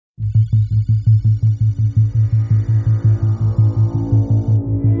Hey,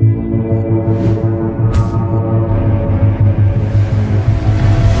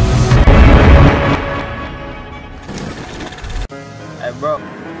 bro.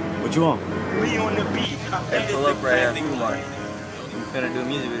 What you want? We on the beat. Hey, pull up right here. Food Mart. We finna do a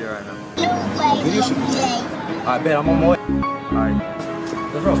music video right now. Video shoot. Alright, bet I'm on my way. Alright.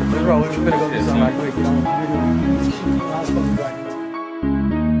 Let's roll. Let's roll. We finna go do something right quick. Get on the video.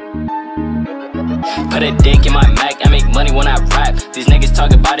 Put a dick in my Mac, I make money when I rap. These niggas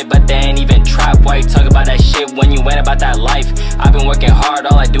talk about it, but they ain't even trap. Why you talk about that shit when you ain't about that life? I've been working hard,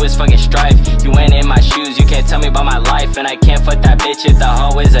 all I do is fucking strive. You ain't in my shoes, you can't tell me about my life. And I can't fuck that bitch if the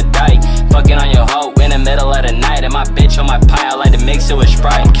hoe is a dyke. Fucking on your hoe in the middle of the night. And my bitch on my pie, I like to mix it with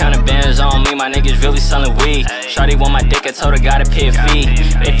Sprite. Counting bands on me, my niggas really selling weed. Shawty want my dick, I told her gotta pay a fee.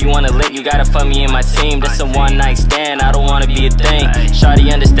 If you wanna lick, you gotta fuck me in my team. That's a one night stand, I don't wanna be a thing.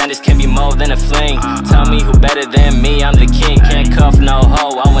 Shawty understand this can be more than a fling. Tell me who better than me, I'm the king. Can't cuff no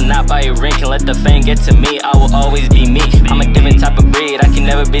hoe, I will not buy a ring. Can let the fame get to me, I will always be me. I'm a different type of breed, I can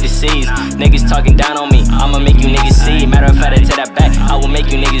never be deceived. Niggas talking down on me, I'ma make you niggas see. Matter of fact, I take that back, I will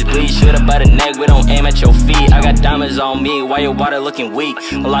make you niggas bleed. Shoot up by the neck, we don't aim at your feet. I got diamonds on me, why your water looking weak?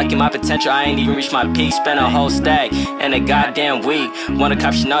 Unlocking my potential, I ain't even reached my peak. Spent a whole stack in a goddamn week. Wanna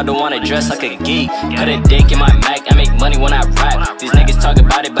cop Chanel, don't wanna dress like a geek. Put a dick in my Mac, I make money when I rap. These niggas talk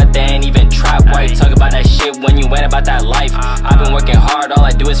about it, but they ain't even trap. Why you talk about that shit when you ain't about that life? I've been working hard, all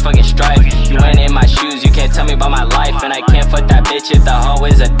I do is fucking strive. You ain't in my shoes, you can't tell me about my life. And I can't fuck that bitch if the hoe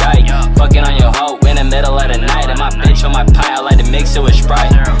is a dyke. Fucking on your hoe in the middle of the night. And my bitch on my pie, I like to mix it with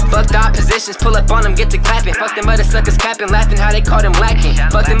Sprite. Fuck the oppositions, pull up on them, get to clapping. Fuck them other suckers capping, laughing how they call them lacking.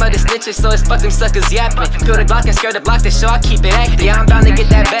 Fuck them other snitches, so it's fuck them suckers yapping. Peel the Glock and scare the block to show I keep it active. Yeah, I'm bound to get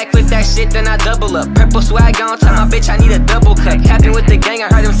that back, flip that shit, then I double up. Purple swag on, tell my bitch I need a double cut. Capping with the gang, I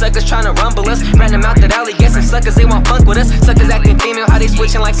heard them suckers tryna rumble us. Ran them out that alley, guess some suckers, they won't fuck with us. Suckers acting female, how they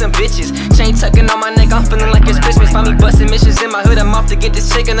switching like some bitches. Chain tucking on my neck, I'm feeling like it's Christmas. Find me busting missions in my hood, I'm off to get this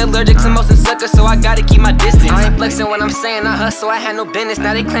chicken. Allergic to most of suckers, so I gotta keep my distance. I ain't flexing when I'm saying I hustle, I had no business.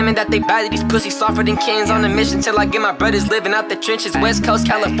 Now they claiming that they bad, these pussies softer than kittens. On a mission till I get my brothers living out the trenches. West Coast,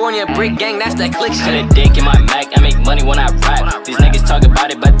 California, brick gang, that's that click shit. Put a dick in my Mac, I make money when I rap. These niggas talk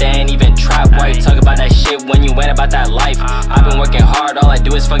about it, but they ain't even trap. Why you talk about that shit when you ain't about that life? I've been working hard, all I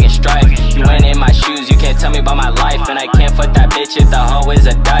do is fucking strive. You ain't in my shoes, you can't tell me about my life. And I can't fuck that bitch if the hoe is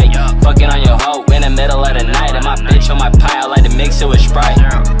a dyke. Fucking on your hoe in the middle of the night. And my bitch on my pie, I like to mix it with Sprite.